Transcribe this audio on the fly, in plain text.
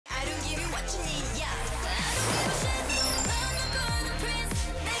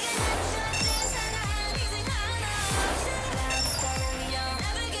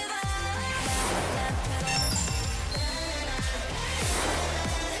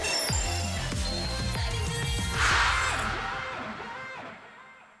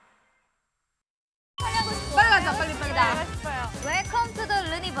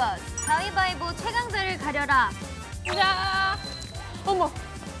후자. 어머.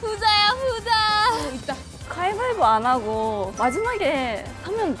 후자야 후자. 있다. 가위바위보 안 하고 마지막에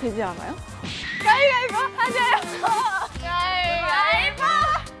하면 되지 않아요? 가위바위보 하자요. 가위바위보.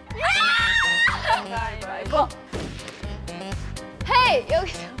 가위바위보. 헤이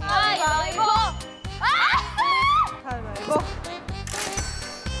여기서 가위바위보. 가위바위보.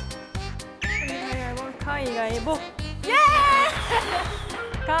 가위바위보. 가위바위보. 예!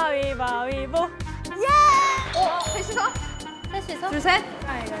 가위바위보. 셋이서? 셋이서? 둘, 셋.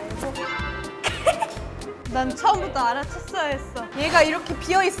 가위바위보. 난 처음부터 알아챘어야 했어. 얘가 이렇게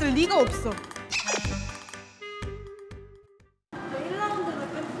비어있을 리가 없어.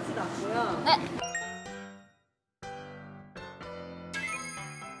 1라운드는 끝이 났고요. 네.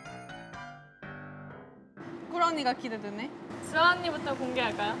 꿀 언니가 기대되네. 수아 언니부터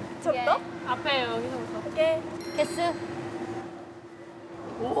공개할까요? 저부터? 앞에 여기서부터. 오케이. 개수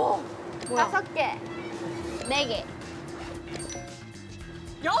오. 5개, 4개.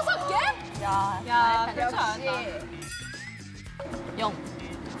 6개? 야. 야, 역시. 그렇지 않았다. 0.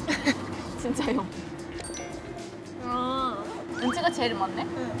 진짜 0. 은지가 제일 많네?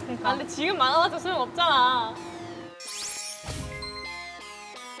 아 근데 지금 많아봤자 소용없잖아.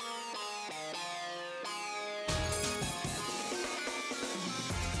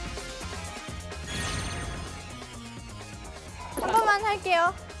 한 번만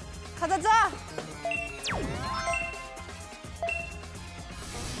할게요. 가자자!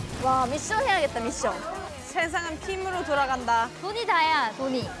 와 미션 해야겠다 미션. 세상은 팀으로 돌아간다. 돈이 다야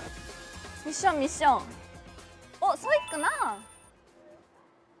돈이. 미션. 서 있구나.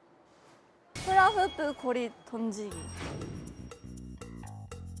 플라후프 고리 던지기.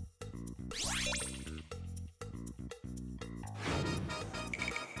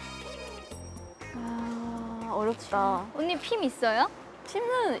 아, 어렵다. 언니 핌 있어요?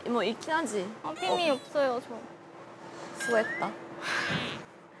 팀은 뭐 있긴 하지. 핌이 없어요 저. 수고했다.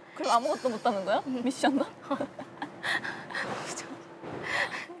 그럼 아무것도 못 하는 거야? 미션도? 아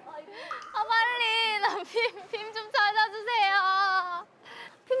빨리 나 핌 좀 찾아주세요.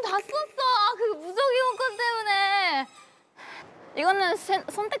 핌 다 썼어. 그 무적이용권 때문에. 이거는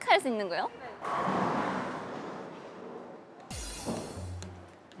선택할 수 있는 거예요?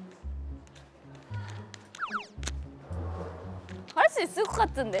 할 수 있을 것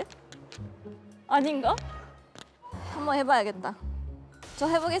같은데? 아닌가? 한번 해봐야겠다. 저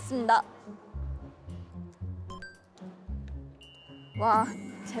해보겠습니다. 와,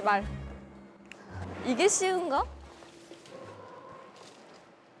 제발. 이게 쉬운가?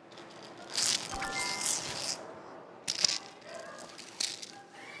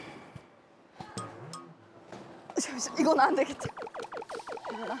 잠시만, 이건 안 되겠지.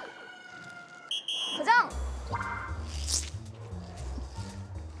 이거다. 도장!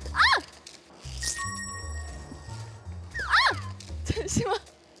 잠시만.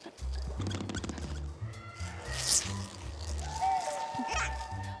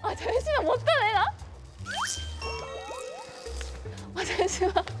 아, 잠시만. 못하네, 나? 아,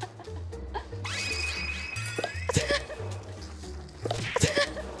 잠시만.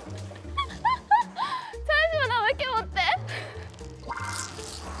 잠시만, 나 왜 이렇게 못해?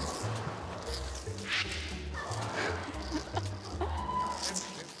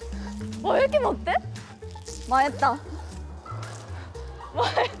 왜 이렇게 못해? 망했다.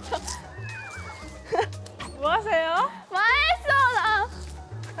 망했다. 뭐 하세요? 망했어, 나.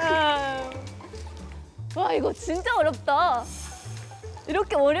 와, 이거 진짜 어렵다.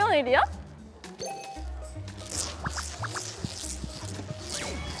 이렇게 어려운 일이야?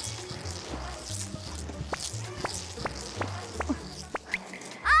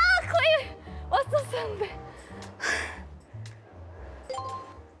 아, 거의 왔었었는데.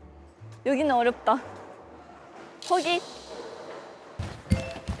 여기는 어렵다. 포기.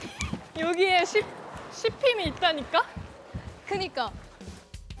 여기에 10핌이 있다니까? 그니까.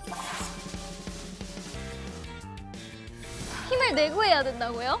 힘을 내고 해야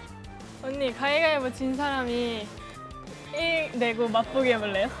된다고요? 언니 가위바위보 진 사람이 1 내고 맛보기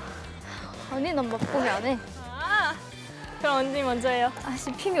해볼래요? 아니 난 맛보기 안 해. 아 그럼 언니 먼저 해요.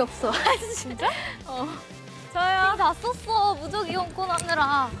 아씨 핌이 없어. 진짜? 어. 저요. 다 썼어 무적이용권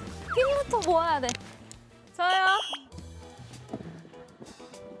하느라. 핌부터 모아야 돼. 저요.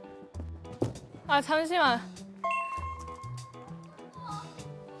 아 잠시만.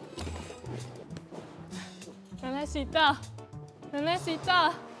 난 할 수 있다. 난 할 수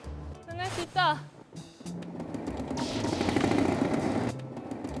있다. 난 할 수 있다.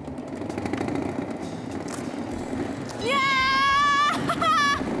 예!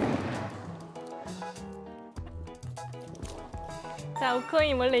 자,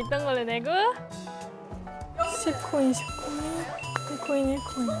 5코인 원래 있던 걸로 내고 10코인, 10코인, 1코인,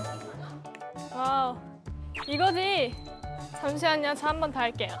 1코인. 와우. 이거지? 잠시만요. 저 한 번 더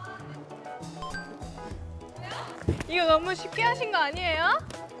할게요. 이거 너무 쉽게 하신 거 아니에요?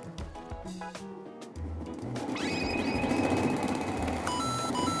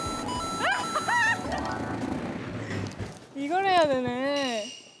 이걸 해야 되네.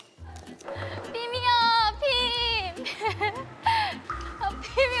 핌이야, 핌. 아,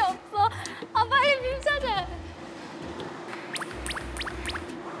 핌이 없어. 아, 빨리 핌 찾아.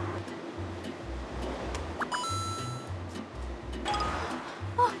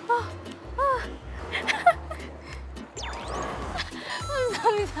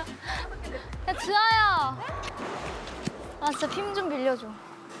 감사합니다. 야, 주아야. 아, 진짜 핌 좀 빌려줘.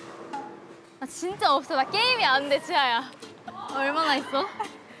 아, 진짜 없어. 나 게임이 안 돼, 주아야. 얼마나 있어?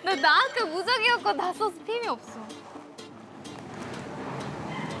 나 아까 무적이었고 나 써서 핌이 없어.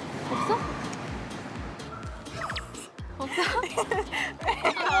 없어? 없어?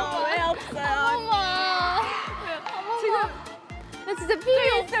 왜 없어요? 어머. 지금 나 진짜 핌이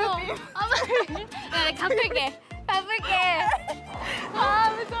없어. 아, 빨리. 나 갚을게. 갚을게. 아,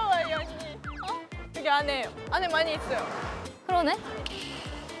 무서워요, 언니. 여기 안에 많이 있어요. 그러네.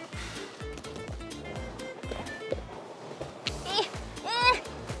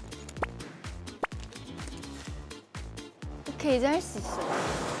 오케이, 이제 할 수 있어.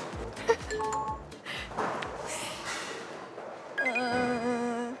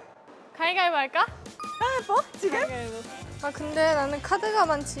 가위바위보 할까? 뭐? 지금? 가위바위보. 아, 근데 나는 카드가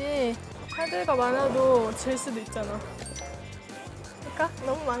많지. 카드가 많아도 질 수도 있잖아. 할까?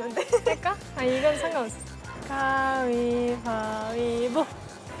 너무 많은데. 할까? 아, 이건 상관없어. 가위바위보.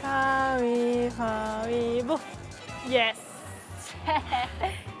 가위바위보. 예스.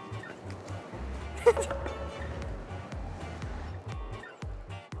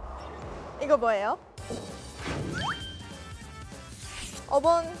 이거 뭐예요?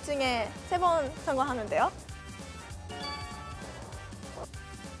 5번 중에 3번 성공하는데요?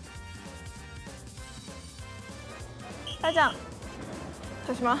 사장,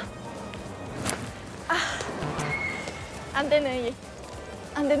 잠시만. 안 되네, 얘.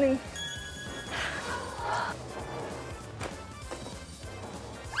 안 되는.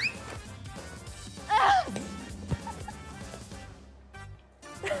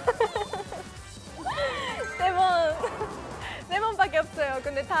 네 번밖에 없어요.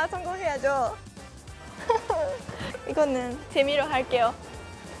 근데 다 성공해야죠. 이거는 재미로 할게요.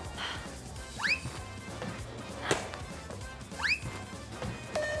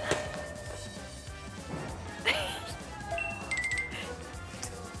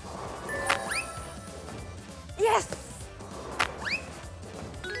 예스!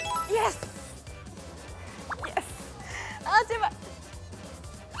 예스! 예스! 아, 제발!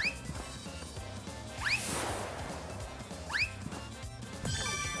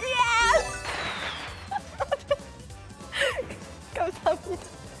 감사합니다.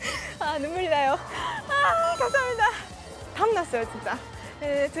 아, 눈물이 나요. 아, 감사합니다. 감 났어요, 진짜.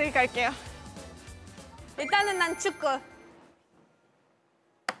 네, 저기 갈게요. 일단은 난 축구.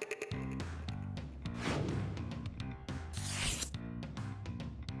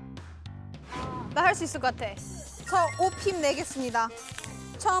 나 할 수 있을 것 같아. 저 5핍 내겠습니다.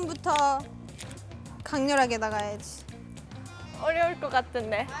 처음부터 강렬하게 나가야지. 어려울 것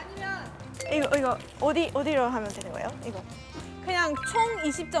같은데. 아니면 이거 어디로 하면 되는 거예요? 이거. 그냥 총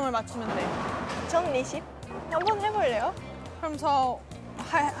 20점을 맞추면 돼. 총 20? 한번 해볼래요? 그럼 저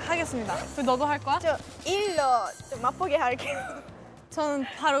하겠습니다. 그럼 너도 할 거야? 저 1로 좀 맛보게 할게요. 저는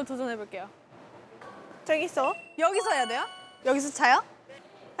바로 도전해볼게요. 저기서? 여기서 해야 돼요? 여기서 차요?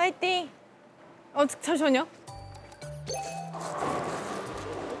 화이팅! 잠시만요.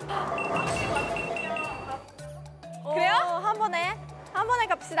 그래요? 한 번에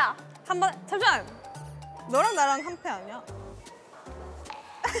갑시다. 잠시만. 너랑 나랑 한 패 아니야?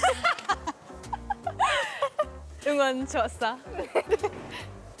 응원 좋았어.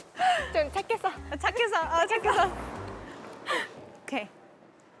 좀 착했어. 착해서. 오케이.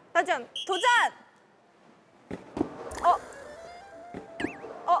 도전.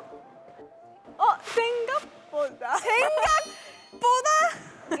 생각보다.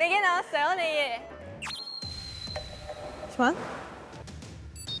 4개 나왔어요, 4개. 잠시만.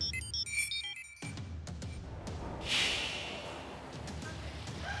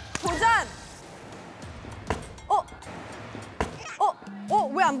 도전!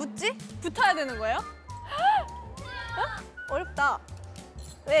 왜 안 붙지? 붙어야 되는 거예요? 어렵다.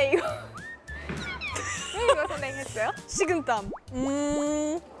 왜 이거 선택했어요? 식은땀.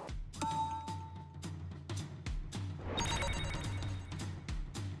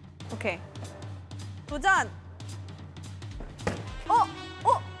 오케이. 도전!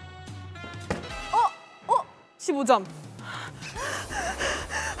 15점.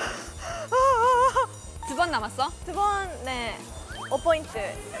 2번 남았어? 2번, 네.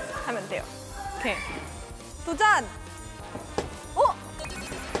 5포인트 하면 돼요. 오케이. 도전! 오!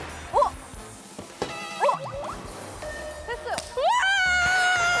 오! 오! 됐어요.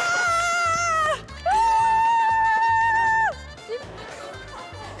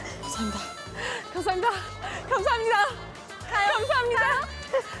 감사합니다. 감사합니다. 감사합니다.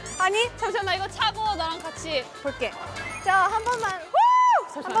 아니, 잠시만 나 이거 차고 너랑 같이 볼게. 자, 한 번만.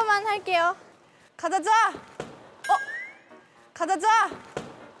 한 번만 할게요. 가자자. 가자자.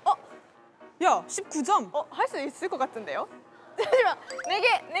 야, 19점. 할 수 있을 것 같은데요? 잠시만.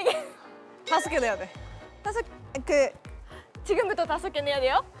 4개. 5개 내야 돼. 5, 지금부터 5개 내야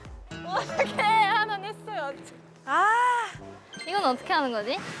돼요? 어떡해. 하나 냈어요. 이건 어떻게 하는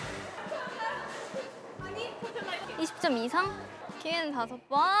거지? 20점 이상? 기회는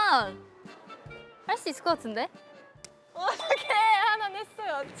 5번. 할 수 있을 것 같은데? 어떡해. 하나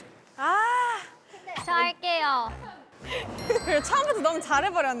냈어요. 자, 할게요. 그래, 처음부터 너무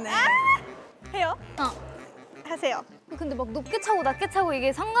잘해버렸네. 해요? 하세요. 근데 막 높게 차고 낮게 차고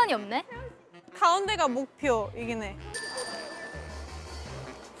이게 상관이 없네? 가운데가 목표이긴 해.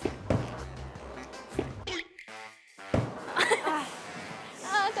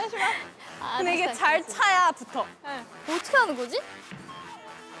 잠시만. 근데 이게 잘 차야 붙어. 어떻게 하는 거지?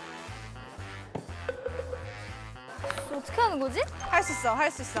 어떻게 하는 거지? 할 수 있어,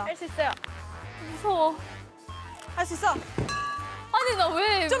 할 수 있어. 할 수 있어요. 무서워. 할 수 있어. 아니 나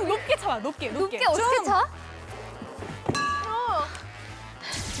왜 좀 높게 차봐, 높게. 높게 어떻게 좀. 차?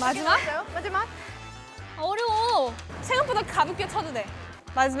 마지막? 마지막. 어려워. 생각보다 가볍게 쳐도 돼.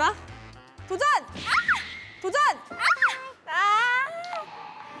 마지막. 도전! 도전!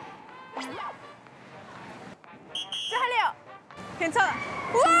 자, 할래요. 괜찮아.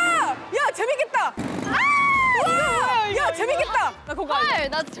 우와! 야, 재밌겠다. 우와! 야, 재밌겠다. 나 그거 알지? 헐,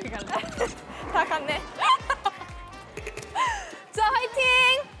 나도 저기 갈래. 다 갔네. 자,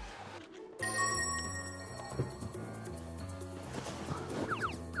 화이팅!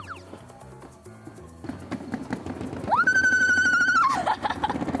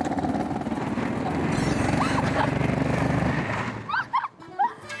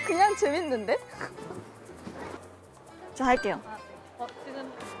 그냥 재밌는데? 자, 할게요.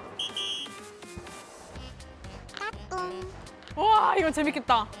 와, 이거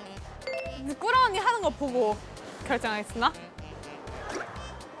재밌겠다. 꾸라 언니 하는 거 보고 결정하겠습니다.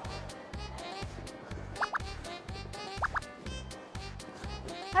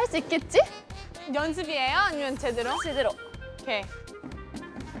 할 수 있겠지? 연습이에요? 아니면 제대로? 제대로. 오케이.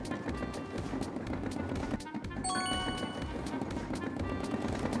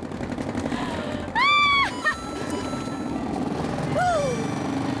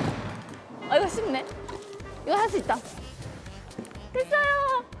 이거 쉽네. 이거 할 수 있다.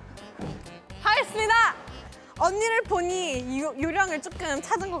 됐어요. 하겠습니다. 언니를 보니 요령을 조금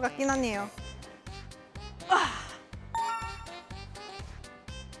찾은 것 같긴 하네요.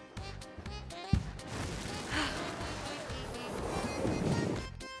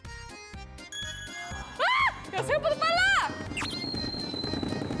 야, 생각보다 빨라!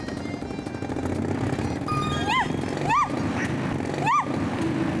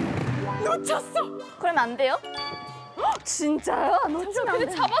 놓쳤어! 그러면 안 돼요? 진짜요? 놓치면 안 돼요.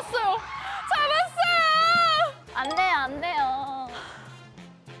 잡았어요! 잡았어요! 안 돼요, 안 돼요.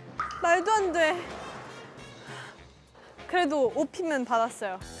 말도 안 돼. 그래도 5핀은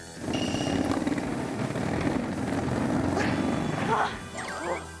받았어요.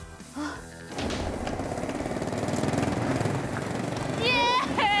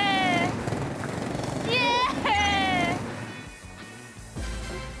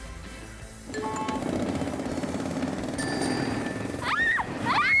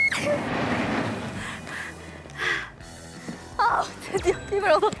 드디어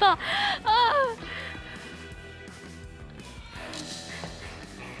힘을 얻었다.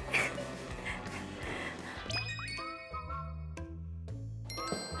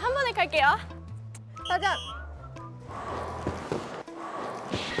 한 번에 갈게요. 도전.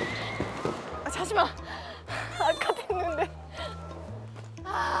 잠시만. 아까 됐는데.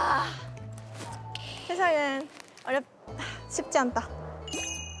 세상은 쉽지 않다.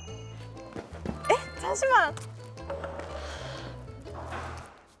 잠시만.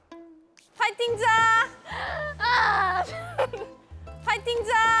 파이팅 자! 파이팅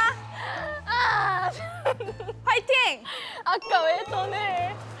자! 파이팅! 아까 왜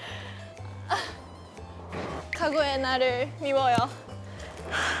돈을? 각오의 나를 미워요.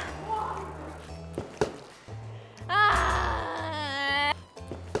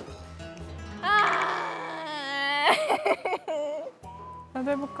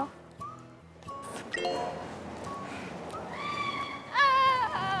 나도 해볼까?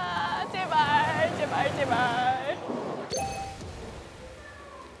 제발, 제발, 제발.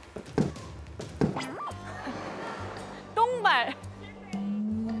 똥발.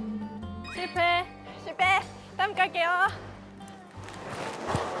 실패. 실패. 다음 갈게요.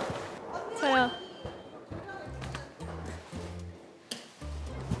 저요.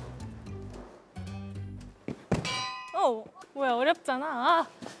 뭐야, 어렵잖아. 아,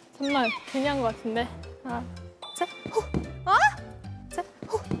 정말 괜히 한 것 같은데. 하나, 셋, 호! 아? 셋,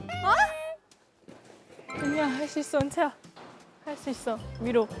 호! 아? 은희야, 할 수 있어, 은채야. 할 수 있어.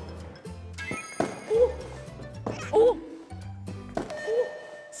 위로. 오! 오!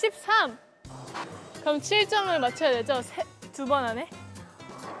 13! 그럼 7점을 맞춰야 되죠? 두 번 안에?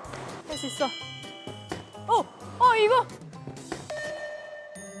 할 수 있어. 이거!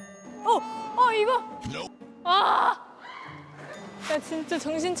 이거! 아! 야, 진짜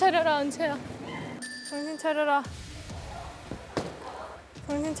정신 차려라, 은채야. 정신 차려라.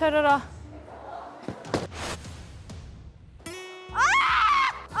 정신 차려라.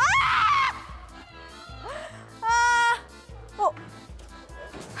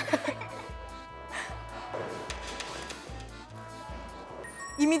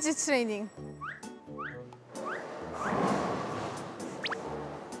 이미지 트레이닝.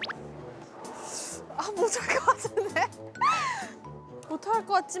 못할 것 같은데? 못할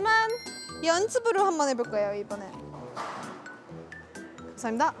것 같지만 연습으로 한번 해볼 거예요, 이번엔.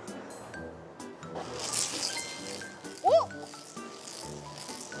 감사합니다. 오!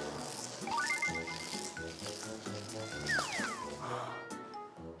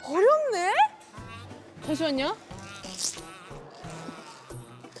 어렵네? 잠시만요.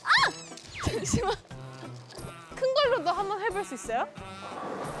 잠시만. 큰 걸로도 한번 해볼 수 있어요?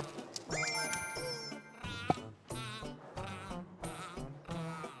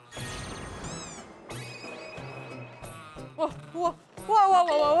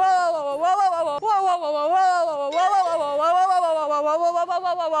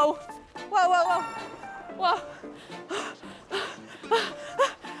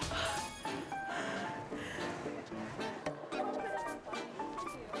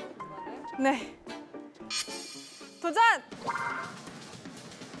 네. 도전!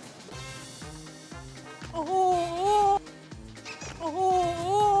 오호. 오호.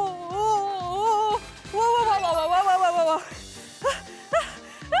 와와와와와와와와와.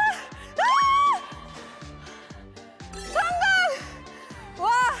 성공! 와!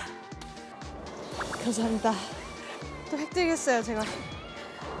 감사합니다. 또 획득했어요, 제가.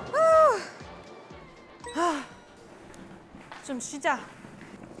 좀 쉬자.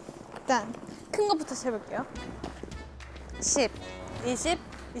 일단 큰 것부터 세볼게요. 10, 20,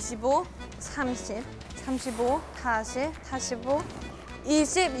 25, 30, 35, 40, 45,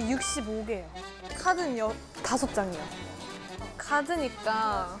 20, 65개예요. 카드는 5장이요.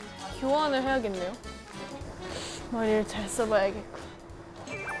 카드니까 교환을 해야겠네요. 머리를 잘 써봐야겠고.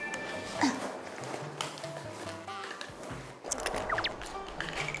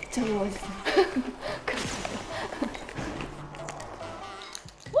 저기 멋있어요.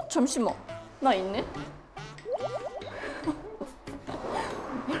 잠시만. 나 있네?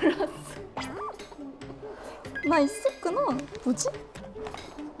 몰랐어. 나 있었구나. 뭐지?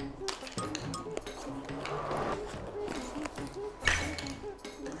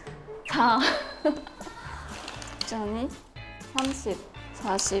 자. 짠이 30,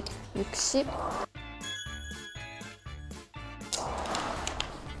 40, 60.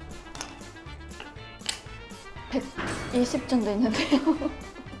 120 정도 있는데요.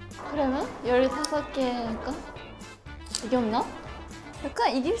 그러면 15개일까? 이겼나?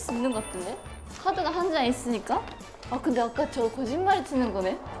 약간 이길 수 있는 것 같은데? 카드가 한 장 있으니까? 아 근데 아까 저 거짓말 치는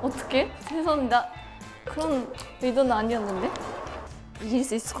거네? 어떡해? 죄송합니다. 그런 의도는 아니었는데? 이길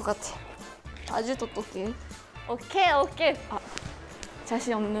수 있을 것 같아. 아주 똑똑해. 오케이. 아,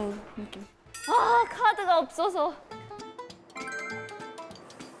 자신 없는 느낌. 아 카드가 없어서.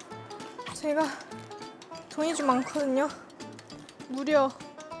 제가 돈이 좀 많거든요. 무려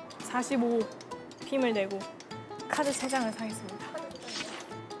 45 빔을 내고 카드 3장을 사겠습니다.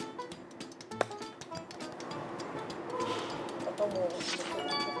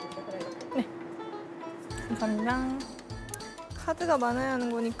 네, 감사합니다. 카드가 많아야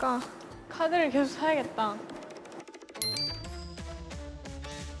하는 거니까 카드를 계속 사야겠다.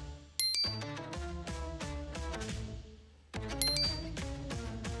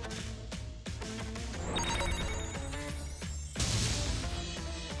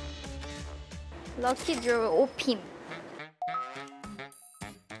 럭키 드로우 5핌.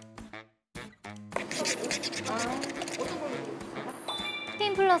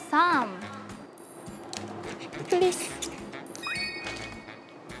 핀 플러스 3. 플리즈.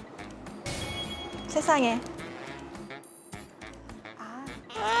 세상에.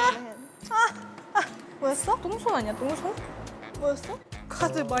 뭐였어? 똥손 아니야, 똥손? 뭐였어?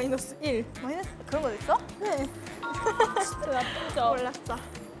 카드 마이너스 1. 마이너스 그런 거 있어? 네. 진짜 나쁘죠? 몰랐어.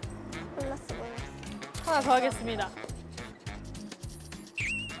 하나 더 하겠습니다.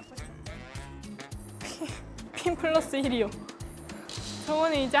 핀 플러스 1이요.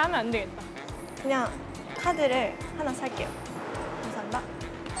 저거는 이제 하면 안 되겠다. 그냥 카드를 하나 살게요. 감사합니다.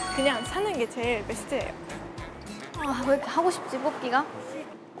 그냥 사는 게 제일 베스트예요. 아, 왜 이렇게 하고 싶지, 뽑기가?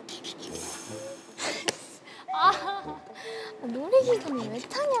 놀이기구는 왜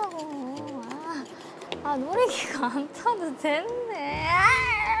타냐고. 놀이기구 안 타도 되는데.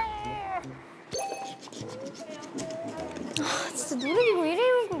 진짜 놀이기구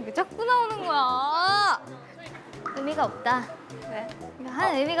이름이 왜 자꾸 나오는 거야. 의미가 없다. 왜? 이거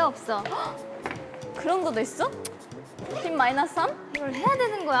하는 의미가 없어. 그런 것도 있어? 핀 마이너스 3? 이걸 해야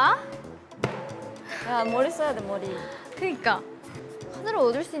되는 거야? 야, 머리 써야 돼, 머리. 그니까. 카드를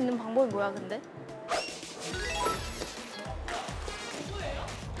얻을 수 있는 방법이 뭐야, 근데?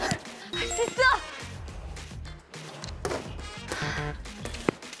 할 수 있어!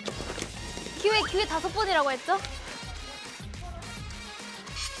 기회 5번이라고 했죠?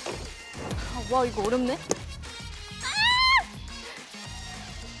 와, 이거 어렵네.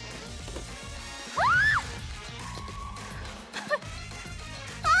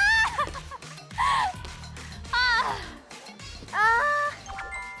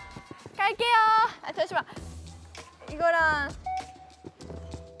 갈게요. 잠시만. 이거랑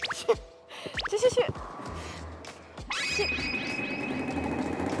슈슈슈.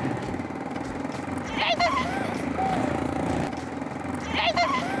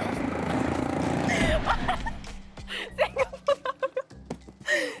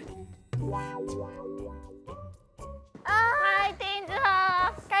 화이팅,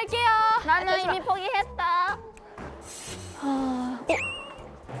 준수하. 갈게요. 나는 이미 포기했다.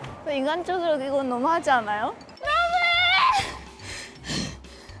 인간적으로 이건 너무하지 않아요? 너무해!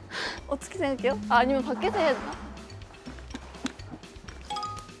 어떻게 생각해요? 아니면 밖에서 해야 되나?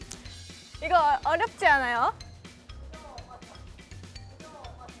 이거 어렵지 않아요?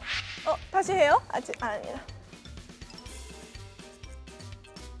 다시 해요? 아직 아니라.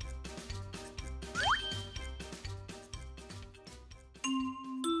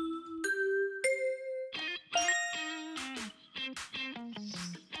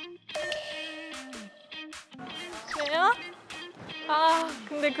 왜요?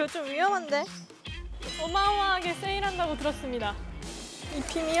 근데 그거 좀 위험한데? 어마어마하게 세일한다고 들었습니다. 이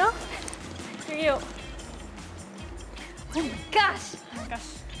핀이요? 여기요. 가시!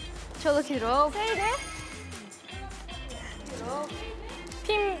 가시. 저도 기록. 세일해?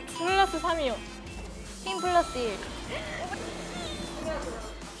 핀 플러스 3이요. 핀 플러스 1.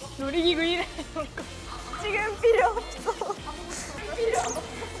 놀이기구 1회. 지금 필요 없어.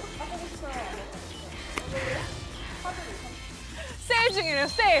 세일 중이래요,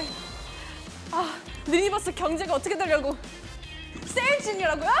 세일. 유니버스 경제가 어떻게 되려고. 세일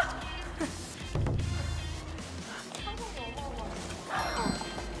중이라고요?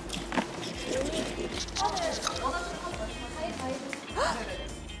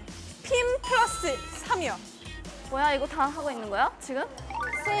 핀 플러스 3이요. 뭐야, 이거 다 하고 있는 거야, 지금?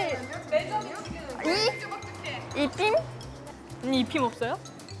 이 핀? 언니 이 핀 없어요?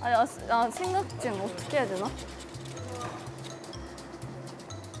 아니, 생각 중 어떻게 해야 되나?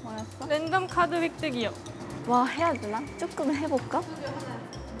 뭐였어? 랜덤 카드 획득이요. 와, 해야 되나? 조금 해볼까?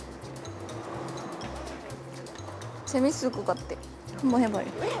 재밌을 것 같아. 한번 해봐요.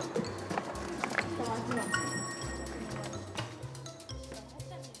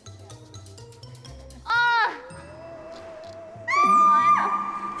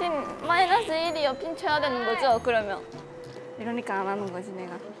 핀 마이너스 1이요. 핀 쳐야 되는 거죠? 그러면. 이러니까 안 하는 거지,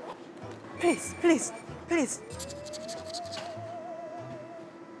 내가. Please, please, please.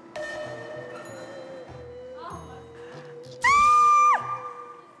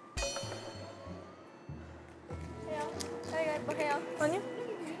 아니요.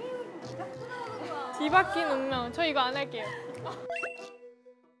 뒤바뀐 운명. 저 이거 안 할게요.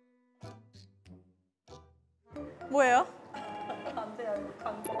 뭐예요?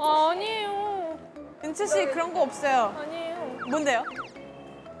 아니에요. 은채 씨 그런 거 없어요. 아니에요. 뭔데요?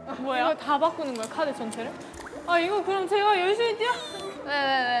 뭐야? 이거 다 바꾸는 거야, 카드 전체를? 이거 그럼 제가 열심히 뛰어.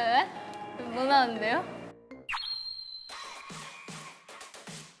 왜? 뭐 나왔는데요?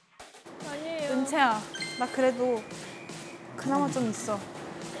 아니에요. 은채야, 나 그래도 그나마 좀 있어.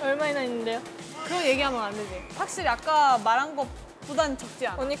 얼마나 있는데요? 그런 얘기하면 안 되지. 확실히 아까 말한 거 부담 적지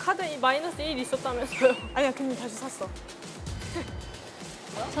않아. 언니 카드 마이너스 1 있었다면서요? 아니야, 근데 다시 샀어.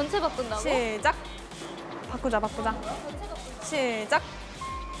 전체 바꾼다고? 시작. 바꾸자. 시작.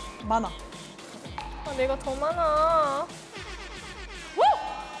 많아. 아, 내가 더 많아.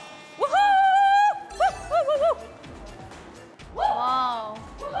 와우.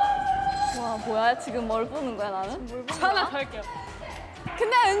 와, 뭐야? 지금 뭘 보는 거야, 나는? 하나 더 할게요.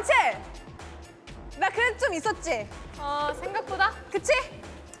 근데 은채! 나 그래도 좀 있었지? 생각보다? 그치?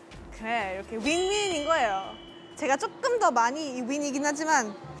 그래, 이렇게 윈윈인 거예요. 제가 조금 더 많이 윈이긴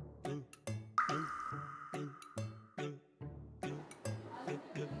하지만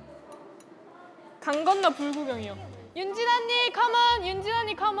강 건너 불구경이요. 윤진 언니 컴온! 윤진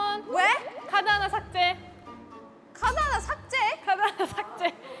언니 컴온! 왜? 카드 하나 삭제. 카드 하나 삭제? 카드 하나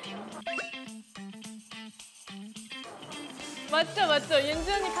삭제. 맞죠?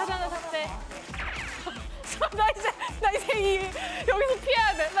 윤진 언니 카드 하나 삭제. 나 이제 여기서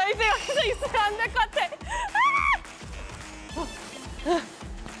피해야 돼. 나 이제 여기서 있으면 안 될 것 같아.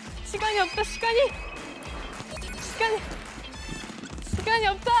 시간이 없다, 시간이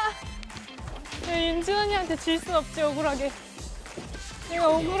없다. 윤진 언니한테 질 순 없지, 억울하게. 내가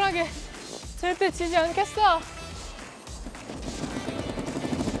억울하게 절대 지지 않겠어.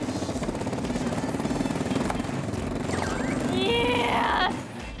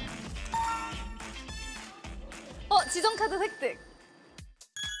 지정 카드 획득.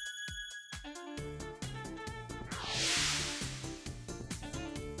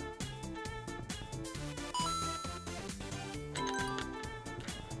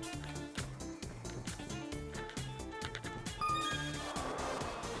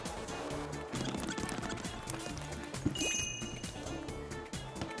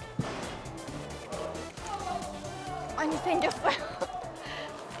 많이 생겼어요.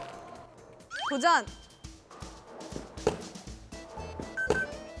 도전!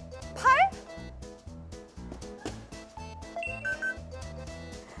 8?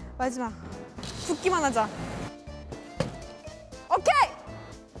 마지막. 붙기만 하자. 오케이!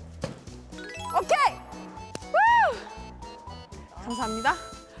 우! 감사합니다.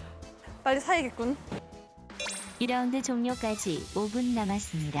 빨리 사야겠군. 2라운드 종료까지 5분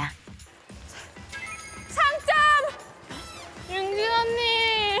남았습니다.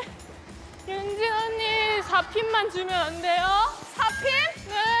 윤진 언니 4핀만 주면 안 돼요? 4핀?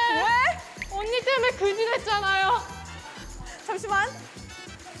 네. 왜? 언니 때문에 그지됐잖아요. 잠시만.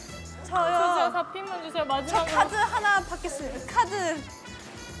 저요. 4핀만 주세요. 저 마지막으로. 카드 하나 받겠습니다.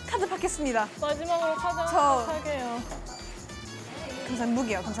 카드 받겠습니다. 마지막으로 카드 저- 하나 사게요. 감사합니다.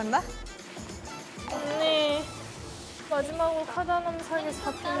 무기요. 감사합니다. 언니 마지막으로 카드 하나만 사게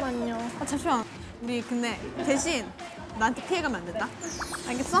 4핀만요. 아, 잠시만. 우리 근데 대신 나한테 피해가면 안 된다.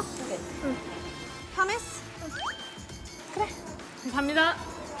 알겠어? 응. 파메스? 그래. 감사합니다.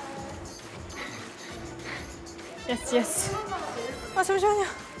 예스. 아, 잠시만요.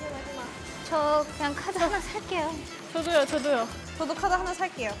 저 그냥 카드 하나 살게요. 저도요. 저도 카드 하나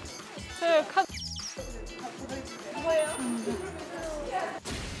살게요. 저 카드.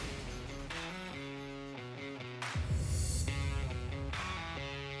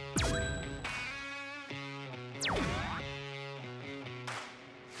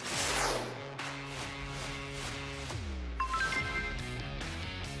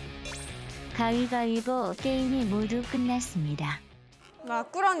 가위바위보 게임이 모두 끝났습니다. 나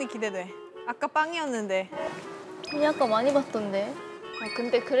꿀 언니 기대돼. 아까 빵이었는데. 언니 아까 많이 받던데.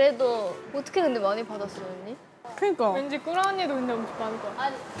 근데 그래도 어떻게 근데 많이 받았어요, 언니? 그니까. 왠지 꾸라 언니도 근데 엄청 많을 것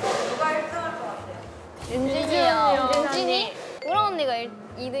같아. 윤진이요. 윤진이? 우라 언니가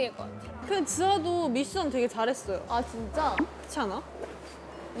 2등일 것 같아. 그 지아도 미션 되게 잘했어요. 아, 진짜? 그렇지 않아?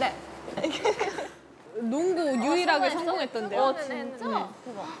 네. 농구 유일하게 성공했던데요. 진짜?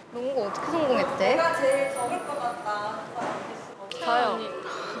 대박. 농구 어떻게 성공했대? 저요.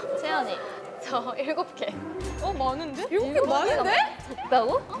 채연이. 저 7개. 많은데? 이렇게 많은데?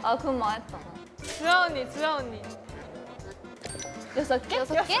 적다고? 아, 그럼 많았다. 주아 언니. 6개?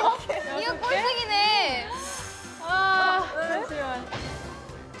 6개? 이거 꼴등이네. 잠시만.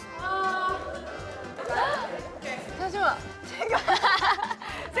 잠시만.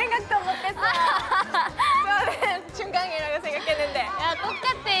 생각도 못했어. 저는 중강이라고 생각했는데. 야,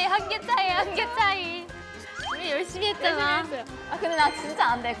 똑같대. 1개 차이. 우리 열심히 했잖아. 아, 근데 나 진짜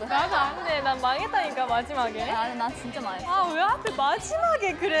안 될 거야. 나도 안 돼. 난 망했다니까, 마지막에. 나 진짜 많이 했어. 아, 왜 하필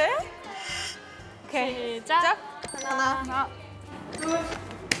마지막에 그래? 오케이. 시작. 하나.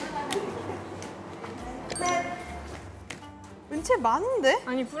 은채 많은데?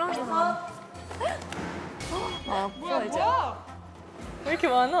 아니, 불안해서. 뭐야, 이제. 왜 이렇게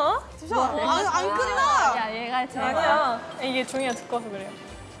많아? 안 끝나. 야 얘가 제일 아니야. 이게 종이가 두꺼워서 그래요.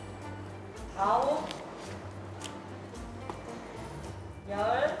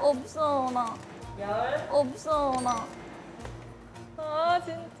 없어 나. 없어 나. 아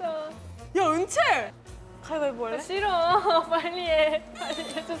진짜. 야 은채. 가위바위보 할래? 싫어. 빨리 해.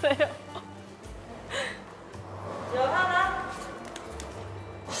 빨리 해주세요.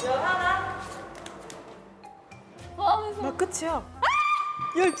 나 끝이야.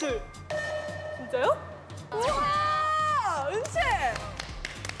 10줄. 진짜요? 우와 은채.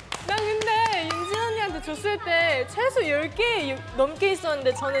 난 근데 윤진 언니한테 줬을 때 최소 10개 넘게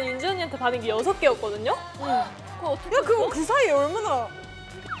있었는데 저는 윤진 언니한테 받은 게 6개였거든요? 야 그럼 그 사이에 얼마나.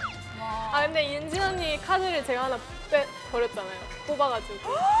 아 근데 윤진 언니 카드를 제가 하나 버렸잖아요.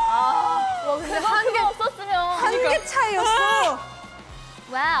 뽑아가지고. 와 근데 한 개 없었으면. 한 개 차이였어.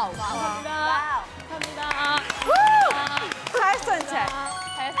 와우. 감사합니다. 감사합니다. 잘했어 은채.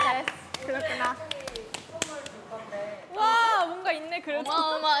 잘했어. 그렇구나. 와 뭔가 있네 그래도.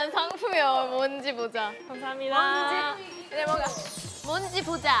 어마어마한 상품이요. 뭔지 보자. 감사합니다. 그래 뭔가 뭔지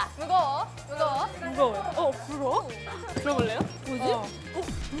보자. 무거워. 무거워요. 무거워? 들어볼래요?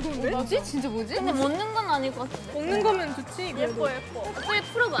 뭐지? 진짜 뭐지? 근데 먹는 건 아닐 것 같은데. 먹는 거면 좋지. 그래도. 예뻐. 빨리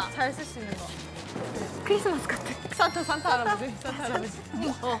풀어봐. 잘 쓸 수 있는 거. 크리스마스 같아. 산타 할아버지. 산타 할아버지.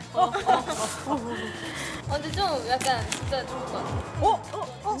 근데 좀 약간 진짜 좋을 것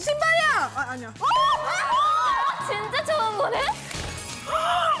같아. 신발이야. 아니야. 진짜 좋은 거네?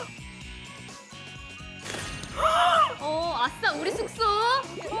 아싸 우리 숙소.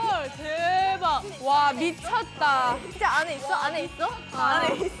 헐 대박. 와 미쳤다. 진짜 안에 있어? 안에 있어?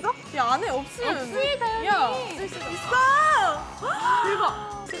 안에 있어? 야 안에 없으면. 없지 당연히. 야 있어.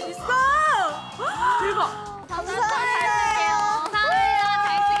 대박. 있어. 대박. 감사해요. 잘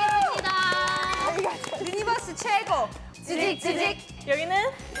쓰겠습니다. 유니버스 최고. 지직. 여기는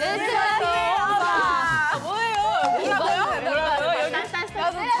르세라핌. 뭐예요? 뭐라고요?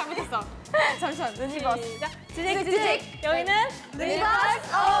 나도 잘못했어. 잠시만. 유니버스. 시작. 지직. 여기는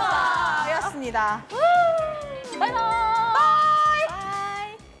유니버스 였습니다.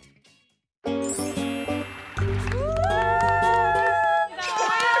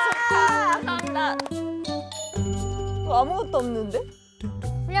 감사합니다. 아무것도 없는데?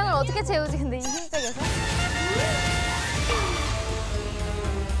 분량을 어떻게 채우지? 근데 이 힘짝에서?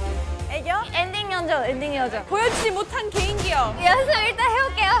 애교? 엔딩 여정. 보여주지 못한 개인기요. 연습 일단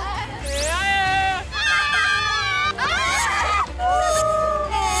해볼게요.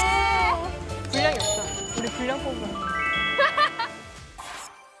 분량이 없어. 우리 분량 뽑으러.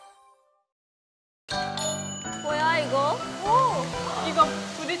 뭐야 이거? 이거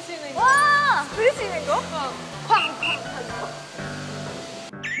부딪히는 거. 와! 부딪히는 거?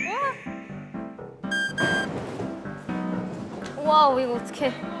 와우 이거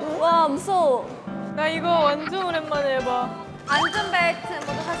어떡해. 와 무서워. 나 이거 완전 오랜만에 해봐. 안전벨트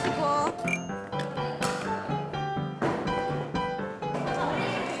모두 하시고.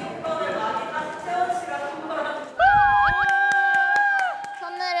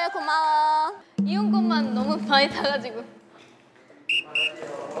 선물을 고마워. 이용권만 너무 많이 타가지고.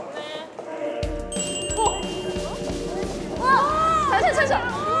 와! 살살.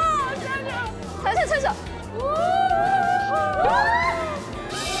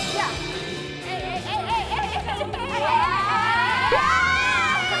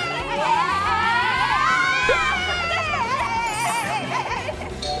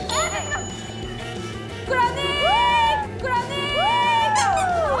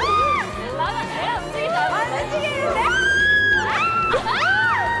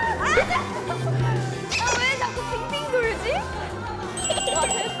 왜 자꾸 빙빙 돌지? 와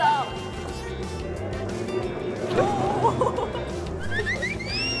됐다.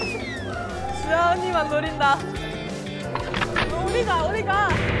 주아 언니만 노린다. 우리가.